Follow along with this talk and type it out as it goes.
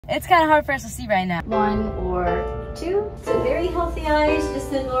It's kind of hard for us to see right now. 1 or 2. So very healthy eyes,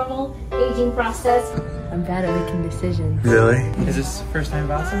 just a normal aging process. I'm bad at making decisions. Really? Is this first time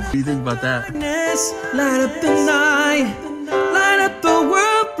glasses? What do you think about that? Light up the night, light up the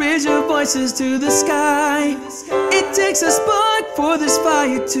world, raise your voices to the sky. It takes a spark for this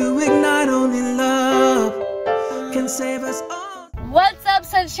fire to ignite. Only love can save us all. What's up,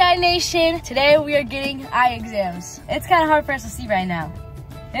 Sunshine Nation? Today we are getting eye exams. It's kind of hard for us to see right now.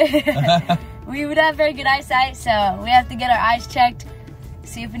 We would have very good eyesight, so we have to get our eyes checked,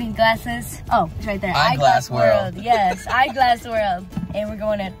 see if we need glasses. Oh, it's right there. Eyeglass World. Yes, Eyeglass World. And we're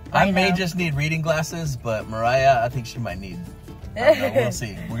going in right I may now. just need reading glasses, but Mariah, I think she might need. I don't know, we'll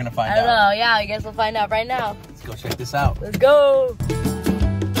see. We're gonna find out. I don't know. Yeah, I guess we'll find out right now. Let's go check this out. Let's go.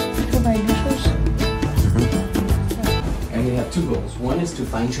 And we have two goals. One is to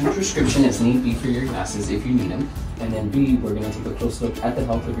fine-tune prescription as need be for your glasses if you need them. And then B, we're going to take a close look at the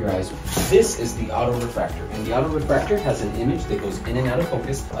health of your eyes. This is the autorefractor. And the autorefractor has an image that goes in and out of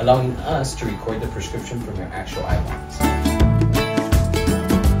focus, allowing us to record the prescription from your actual eye lines.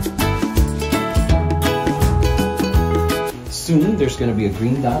 Soon, there's going to be a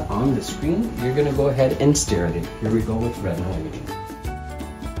green dot on the screen. You're going to go ahead and stare at it. Here we go with retinal imaging.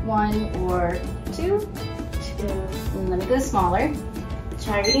 1 or 2. And let me go smaller.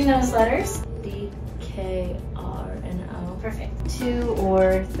 Try reading those letters. D, K, R, and O. Perfect. 2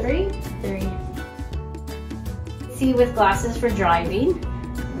 or 3. 3. See with glasses for driving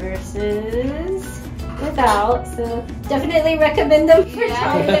versus without. So definitely recommend them for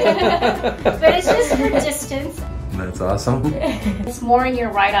driving. But it's just for distance. That's awesome. It's more in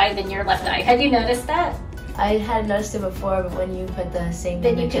your right eye than your left eye. Have you noticed that? I hadn't noticed it before, but when you put the same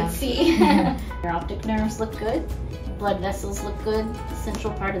Then you image can up. see. Your optic nerves look good. Blood vessels look good.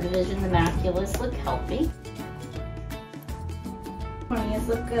 Central part of the vision, the maculas look healthy. Corneas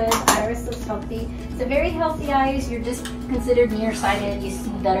look good. Iris looks healthy. So very healthy eyes. You're just considered nearsighted. You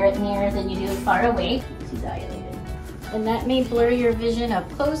see better at near than you do far away. Too dilated. And that may blur your vision up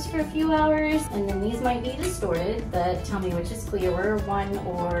close for a few hours. And then these might be distorted, but tell me which is clearer, 1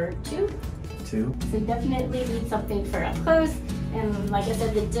 or 2? 2. So definitely need something for up close. And like I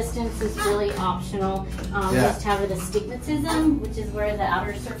said, the distance is really optional. Just have an astigmatism, which is where the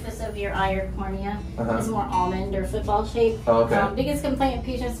outer surface of your eye or cornea is more almond or football shaped. Oh, okay. Biggest complaint of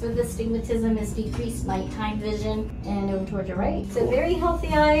patients with astigmatism is decreased nighttime vision and over towards your right. So very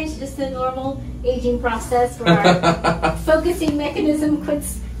healthy eyes, just a normal aging process where our focusing mechanism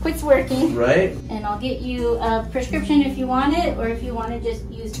quits working. Right? And I'll get you a prescription if you want it, or if you want to just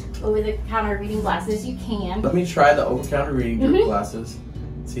use over-the-counter reading glasses, you can. Let me try the over-counter reading glasses.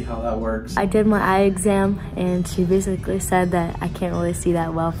 See how that works. I did my eye exam, and she basically said that I can't really see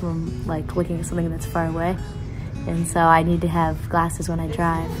that well from like looking at something that's far away, and so I need to have glasses when I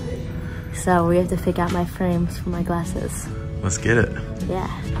drive. So we have to pick out my frames for my glasses. Let's get it. Yeah.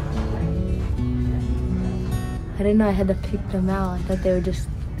 I didn't know I had to pick them out. I thought they would just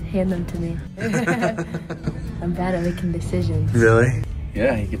hand them to me. I'm bad at making decisions. Really?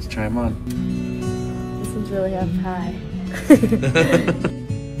 Yeah, you get to try them on. This one's really up high.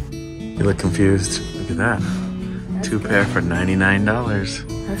 You look confused. Look at that. That's 2 pair for $99.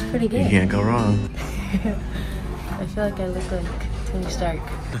 That's pretty good. You can't go wrong. I feel like I look like Tony Stark.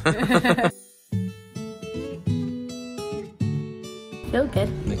 Feel good.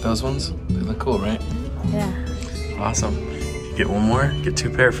 Like those ones? They look cool, right? Yeah. Awesome. You get one more, get 2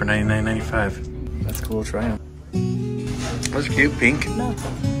 pair for $99.95. That's cool, try them. Those are cute, pink. No.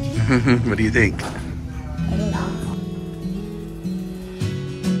 What do you think? I don't know.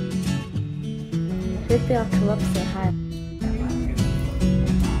 I think they all come up so high.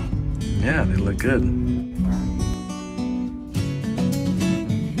 Yeah, they look good.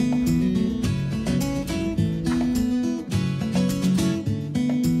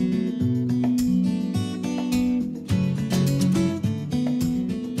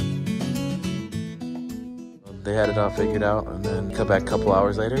 They had it all figured out and then come back a couple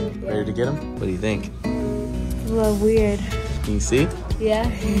hours later, ready to get them. What do you think? It's a little weird. Can you see? Yeah.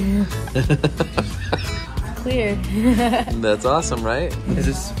 Clear. That's awesome, right? Is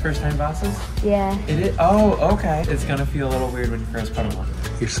this first time glasses? Yeah. It is? Oh, okay. It's gonna feel a little weird when you first put them on.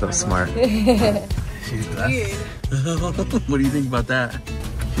 You're so smart. She's glasses. What do you think about that?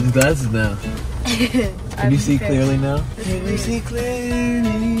 She's glasses now. Can you see clearly now? Can you see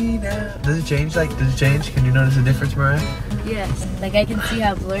clearly now? Does it change? Does it change? Can you notice a difference, Mariah? Yes. Like I can see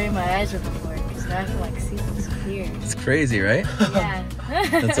how blurry my eyes were before, because now I can like see things clear. It's crazy, right? Yeah.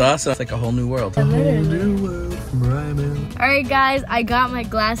 That's awesome. It's like a whole new world. Literally. Alright guys, I got my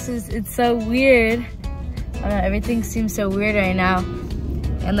glasses. It's so weird. Everything seems so weird right now.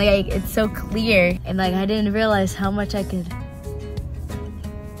 And like it's so clear, and like I didn't realize how much I could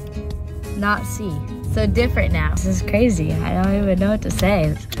not see. So different now. This is crazy. I don't even know what to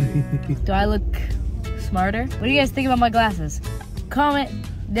say. Do I look smarter? What do you guys think about my glasses? Comment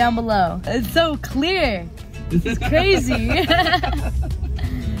down below. It's so clear. This is crazy.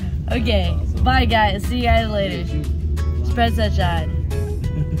 Okay, bye guys. See you guys later. Spread sunshine.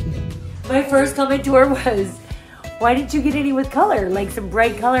 My first comment to her was, why didn't you get any with color? Like some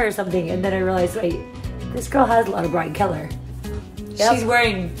bright color or something. And then I realized, wait, this girl has a lot of bright color. Yep.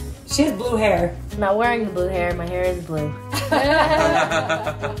 She has blue hair. I'm not wearing the blue hair. My hair is blue.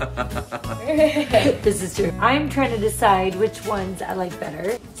 This is true. I'm trying to decide which ones I like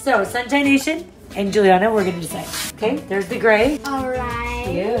better. So, Sunshine Nation and Juliana, we're going to decide. Okay, there's the gray. Alright.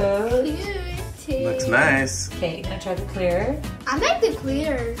 Cute. Looks nice. Okay, gonna try the clear. I like the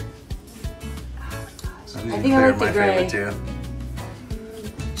clear. I think I like the my gray. favorite too.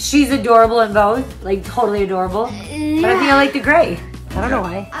 She's adorable in both, like totally adorable. But I think I like the gray. I don't know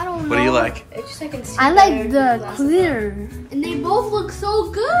why. I don't know. What do you like? It's just I can see I like the clear. And they both look so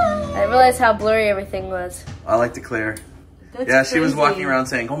good. I realized how blurry everything was. I like the clear. That's Yeah, she was crazy. walking around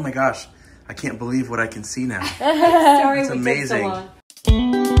saying, "Oh my gosh, I can't believe what I can see now." Sorry, It's we amazing. took so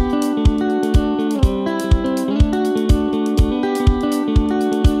long.